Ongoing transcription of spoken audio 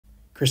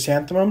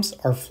Chrysanthemums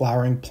are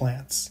flowering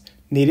plants,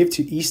 native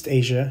to East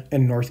Asia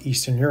and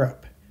northeastern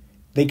Europe.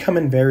 They come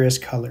in various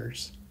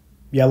colors: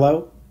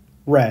 yellow,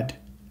 red,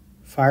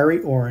 fiery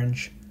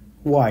orange,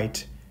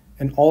 white,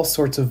 and all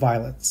sorts of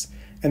violets,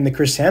 and the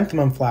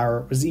chrysanthemum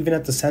flower was even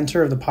at the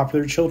center of the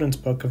popular children's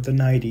book of the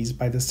 90s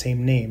by the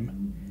same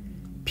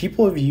name.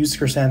 People have used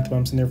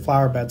chrysanthemums in their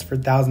flower beds for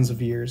thousands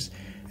of years,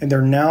 and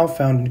they're now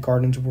found in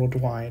gardens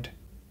worldwide.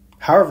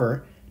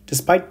 However,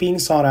 despite being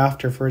sought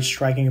after for its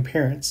striking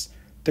appearance,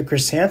 the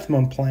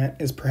chrysanthemum plant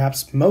is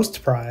perhaps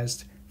most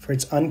prized for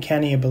its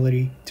uncanny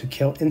ability to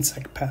kill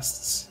insect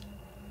pests.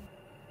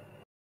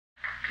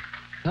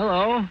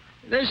 Hello,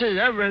 this is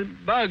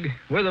Everett Bug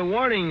with a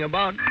warning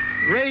about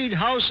Raid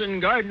House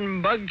and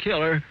Garden Bug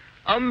Killer,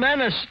 a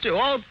menace to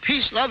all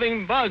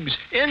peace-loving bugs,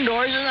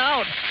 indoors and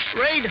out.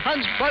 Raid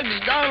hunts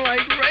bugs down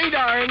like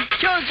radar and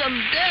kills them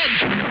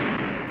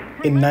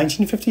dead. In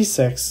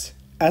 1956,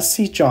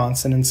 S.C.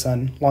 Johnson &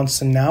 Son launched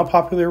the now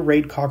popular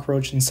Raid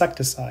cockroach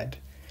insecticide.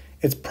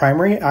 Its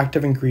primary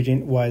active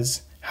ingredient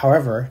was,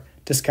 however,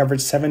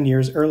 discovered 7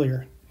 years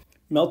earlier.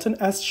 Milton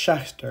S.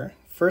 Schechter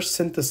first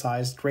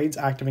synthesized Raid's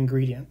active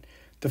ingredient,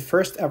 the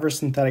first ever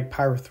synthetic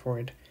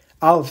pyrethroid,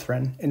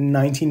 allothrin, in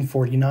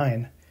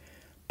 1949.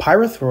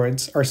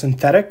 Pyrethroids are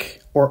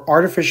synthetic or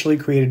artificially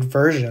created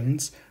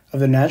versions of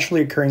the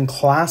naturally occurring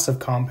class of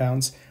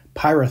compounds,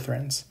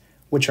 pyrethrins,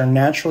 which are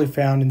naturally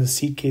found in the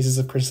seed cases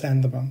of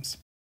chrysanthemums.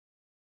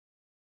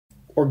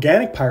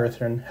 Organic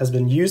pyrethrin has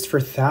been used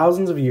for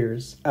thousands of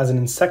years as an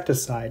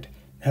insecticide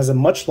and has a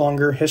much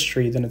longer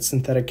history than its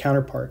synthetic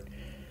counterpart.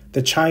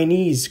 The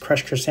Chinese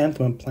crushed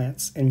chrysanthemum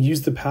plants and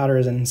used the powder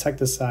as an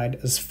insecticide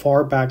as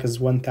far back as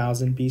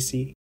 1000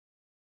 BC.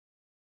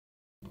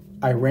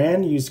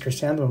 Iran used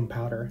chrysanthemum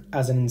powder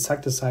as an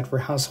insecticide for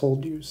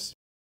household use.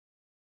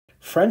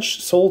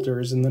 French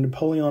soldiers in the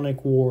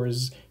Napoleonic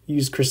Wars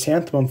used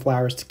chrysanthemum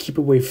flowers to keep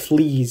away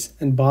fleas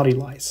and body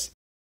lice.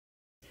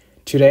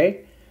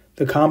 Today,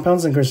 the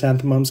compounds in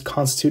chrysanthemums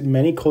constitute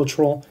many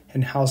cultural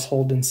and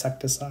household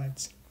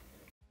insecticides.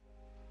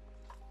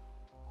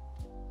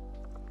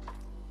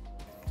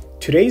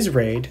 Today's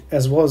Raid,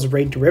 as well as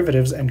Raid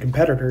derivatives and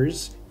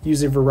competitors,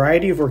 use a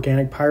variety of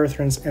organic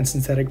pyrethrins and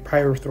synthetic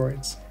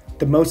pyrethroids,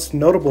 the most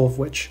notable of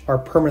which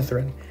are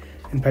permethrin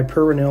and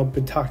piperenyl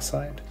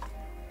butoxide.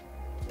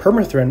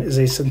 Permethrin is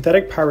a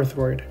synthetic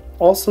pyrethroid,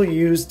 also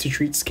used to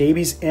treat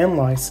scabies and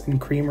lice in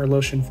cream or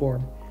lotion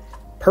form.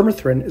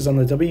 Permethrin is on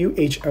the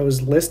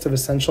WHO's list of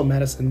essential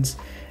medicines,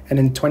 and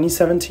in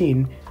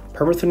 2017,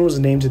 permethrin was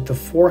named the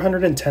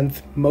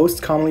 410th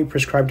most commonly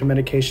prescribed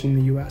medication in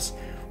the US,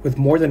 with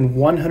more than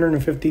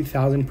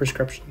 150,000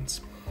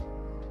 prescriptions.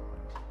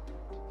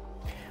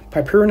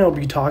 Piperenyl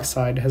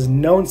butoxide has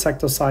no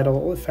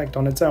insecticidal effect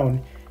on its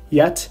own,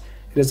 yet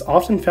it is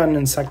often found in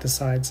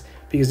insecticides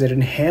because it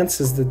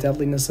enhances the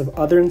deadliness of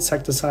other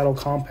insecticidal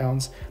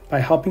compounds by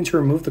helping to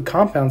remove the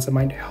compounds that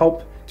might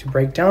help to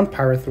break down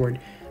pyrethroid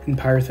and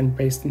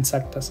pyrethrin-based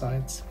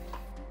insecticides.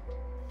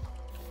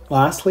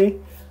 Lastly,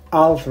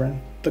 allothrin,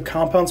 the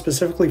compound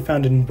specifically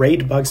found in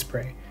Raid bug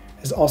spray,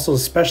 is also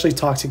especially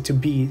toxic to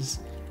bees,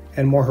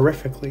 and more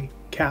horrifically,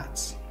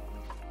 cats.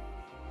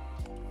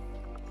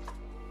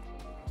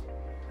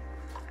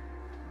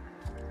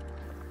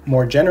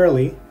 More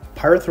generally,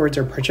 pyrethroids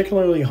are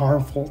particularly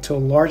harmful to a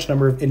large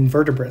number of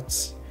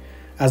invertebrates.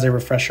 As a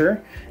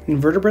refresher,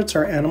 invertebrates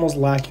are animals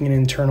lacking an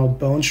internal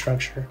bone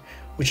structure,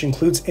 which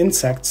includes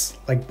insects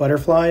like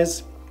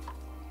butterflies,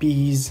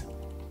 bees,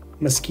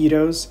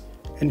 mosquitoes,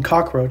 and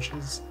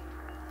cockroaches,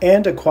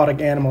 and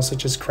aquatic animals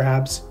such as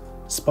crabs,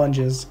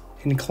 sponges,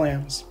 and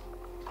clams.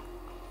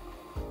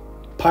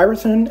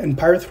 Pyrethrin and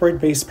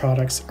pyrethroid-based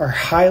products are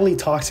highly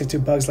toxic to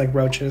bugs like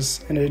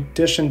roaches, in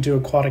addition to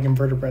aquatic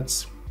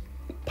invertebrates.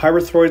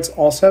 Pyrethroids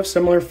also have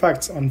similar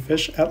effects on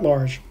fish at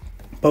large,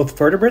 both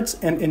vertebrates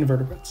and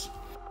invertebrates.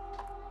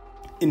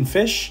 In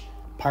fish,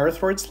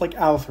 pyrethroids like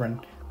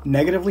allothrin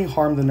negatively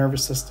harm the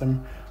nervous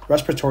system,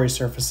 respiratory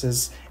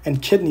surfaces,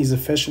 and kidneys of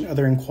fish and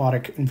other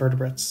aquatic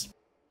invertebrates.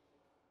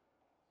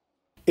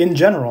 In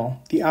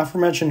general, the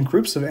aforementioned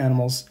groups of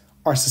animals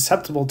are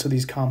susceptible to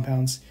these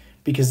compounds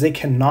because they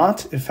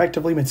cannot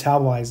effectively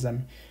metabolize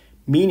them,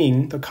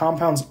 meaning the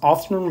compounds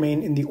often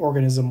remain in the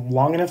organism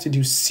long enough to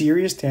do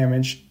serious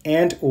damage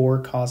and/or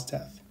cause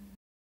death.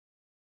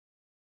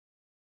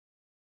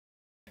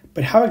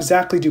 But how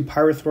exactly do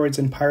pyrethroids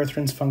and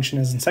pyrethrins function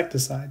as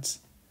insecticides?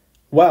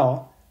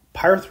 Well,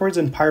 pyrethroids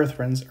and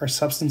pyrethrins are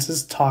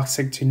substances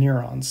toxic to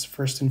neurons,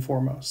 first and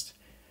foremost.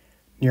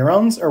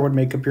 Neurons are what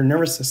make up your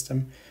nervous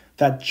system,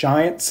 that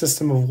giant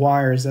system of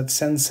wires that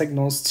sends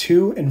signals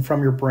to and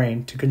from your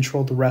brain to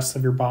control the rest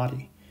of your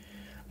body.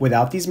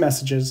 Without these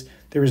messages,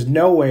 there is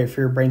no way for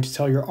your brain to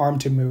tell your arm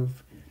to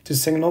move, to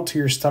signal to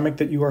your stomach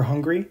that you are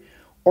hungry,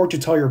 or to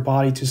tell your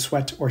body to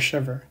sweat or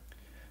shiver.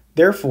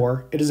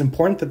 Therefore, it is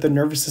important that the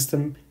nervous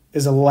system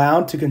is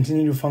allowed to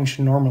continue to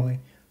function normally,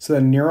 so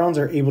that neurons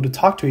are able to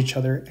talk to each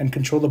other and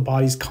control the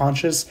body's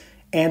conscious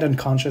and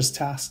unconscious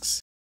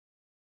tasks.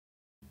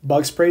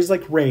 Bug sprays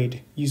like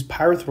Raid use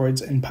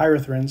pyrethroids and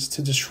pyrethrins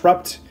to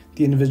disrupt the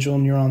the individual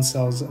neuron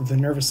cells of the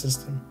nervous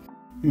system.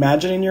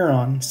 Imagine a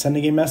neuron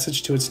sending a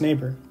message to its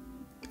neighbor.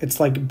 It's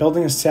like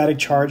building a static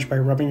charge by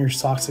rubbing your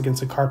socks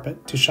against a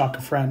carpet to shock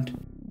a friend.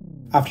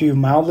 After you've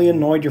mildly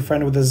annoyed your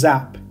friend with a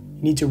zap,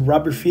 you need to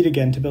rub your feet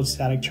again to build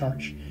static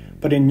charge.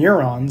 But in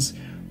neurons,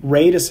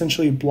 RAID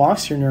essentially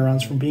blocks your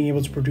neurons from being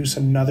able to produce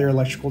another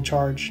electrical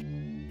charge.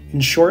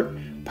 In short,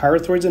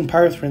 pyrethroids and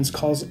pyrethrins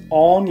cause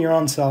all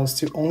neuron cells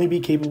to only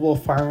be capable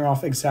of firing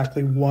off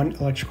exactly one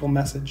electrical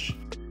message.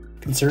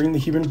 Considering the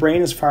human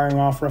brain is firing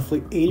off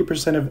roughly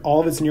 80% of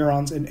all of its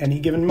neurons in any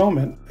given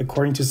moment,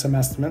 according to some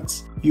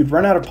estimates, you'd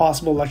run out of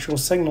possible electrical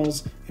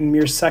signals in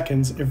mere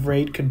seconds if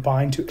RAID could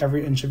bind to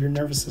every inch of your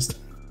nervous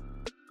system.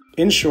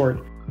 In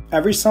short,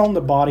 every cell in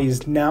the body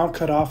is now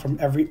cut off from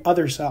every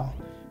other cell,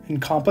 and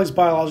complex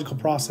biological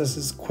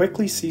processes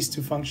quickly cease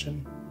to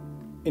function.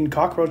 In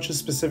cockroaches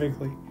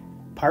specifically,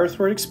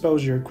 pyrethroid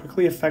exposure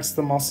quickly affects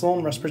the muscle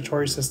and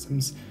respiratory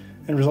systems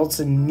and results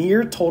in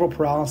near total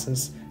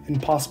paralysis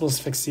and possible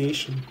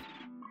asphyxiation.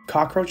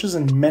 Cockroaches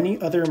and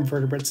many other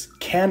invertebrates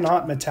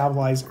cannot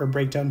metabolize or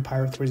break down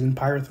pyrethroids and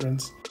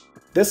pyrethrins.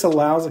 This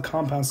allows the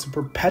compounds to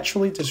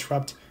perpetually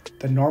disrupt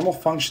the normal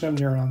function of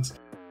neurons.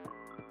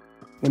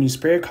 When you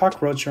spray a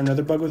cockroach or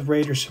another bug with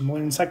RAID or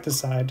similar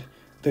insecticide,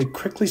 they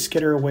quickly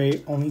skitter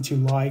away only to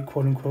lie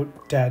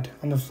quote-unquote dead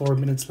on the floor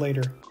minutes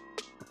later.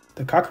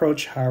 The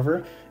cockroach,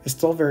 however, is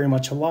still very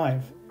much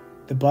alive.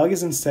 The bug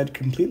is instead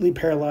completely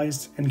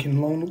paralyzed and can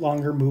no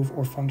longer move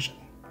or function.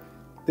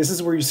 This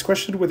is where you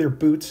squish it with your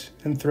boot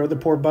and throw the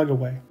poor bug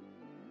away.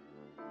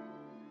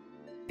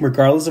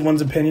 Regardless of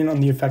one's opinion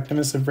on the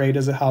effectiveness of RAID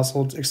as a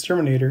household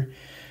exterminator,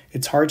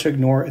 it's hard to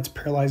ignore its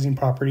paralyzing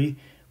property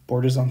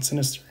borders on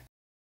sinister.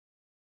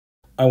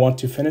 I want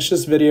to finish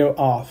this video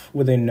off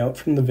with a note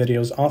from the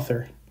video's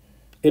author.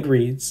 It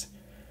reads,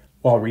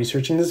 "While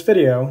researching this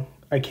video,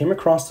 I came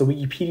across the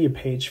Wikipedia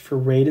page for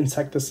RAID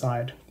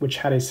insecticide, which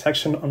had a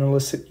section on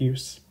illicit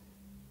use.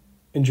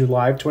 In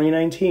July of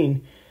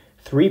 2019,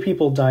 3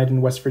 people died in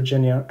West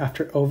Virginia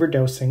after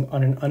overdosing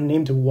on an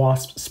unnamed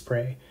wasp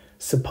spray,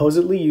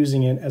 supposedly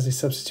using it as a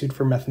substitute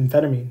for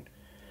methamphetamine.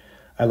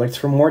 I looked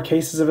for more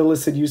cases of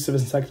illicit use of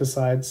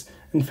insecticides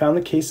and found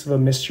the case of a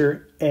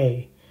Mr.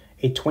 A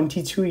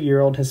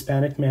 22-year-old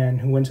Hispanic man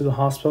who went to the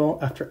hospital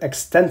after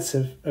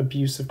extensive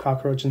abuse of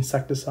cockroach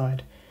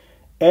insecticide.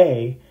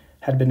 A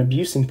had been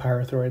abusing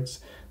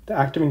pyrethroids, the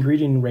active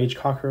ingredient in RAID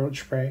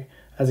cockroach spray,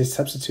 as a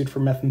substitute for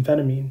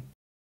methamphetamine.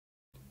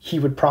 He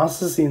would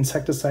process the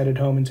insecticide at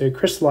home into a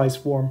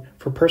crystallized form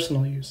for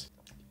personal use.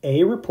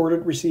 A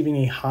reported receiving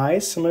a high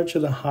similar to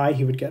the high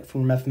he would get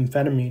from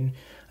methamphetamine,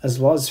 as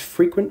well as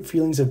frequent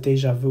feelings of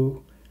déjà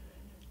vu.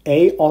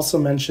 A also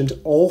mentioned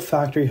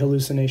olfactory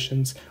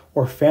hallucinations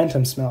or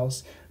phantom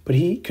smells, but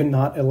he could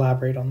not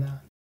elaborate on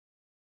that.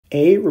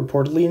 A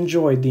reportedly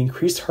enjoyed the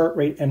increased heart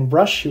rate and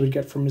rush he would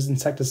get from his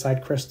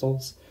insecticide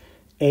crystals.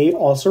 A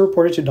also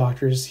reported to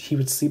doctors he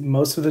would sleep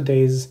most of the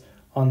days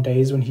on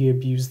days when he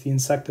abused the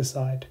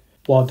insecticide.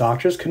 While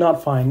doctors could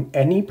not find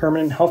any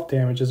permanent health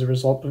damage as a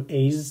result of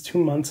A's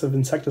 2 months of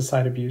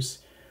insecticide abuse,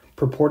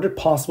 purported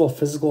possible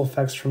physical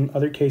effects from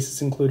other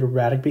cases include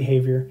erratic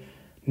behavior,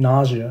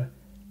 nausea,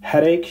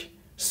 headache,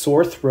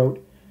 sore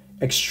throat,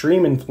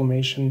 extreme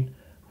inflammation,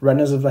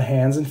 redness of the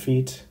hands and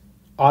feet,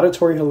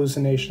 auditory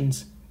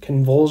hallucinations,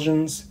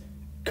 convulsions,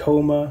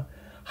 coma,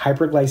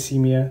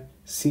 hyperglycemia,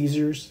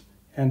 seizures,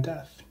 and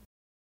death.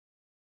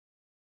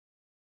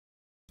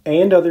 A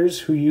and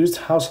others who used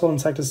household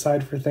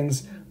insecticide for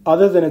things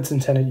other than its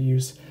intended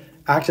use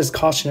act as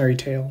cautionary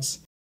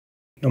tales.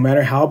 No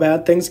matter how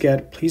bad things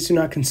get, please do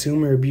not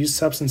consume or abuse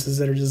substances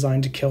that are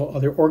designed to kill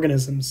other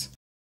organisms.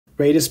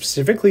 RAID is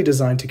specifically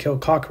designed to kill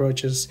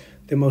cockroaches,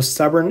 the most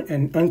stubborn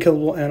and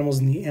unkillable animals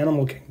in the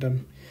animal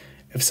kingdom.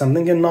 If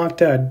something can knock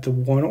dead the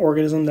one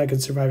organism that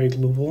could survive a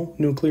global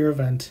nuclear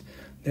event,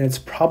 then it's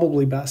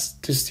probably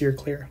best to steer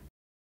clear.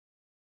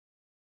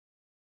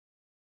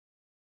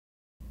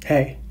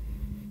 Hey,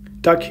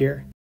 Duck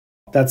here.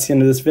 That's the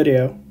end of this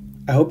video.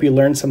 I hope you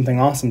learned something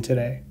awesome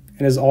today.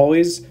 And as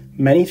always,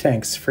 many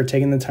thanks for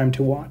taking the time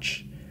to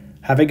watch.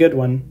 Have a good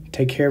one,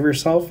 take care of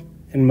yourself,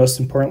 and most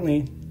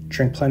importantly,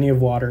 drink plenty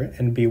of water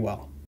and be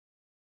well.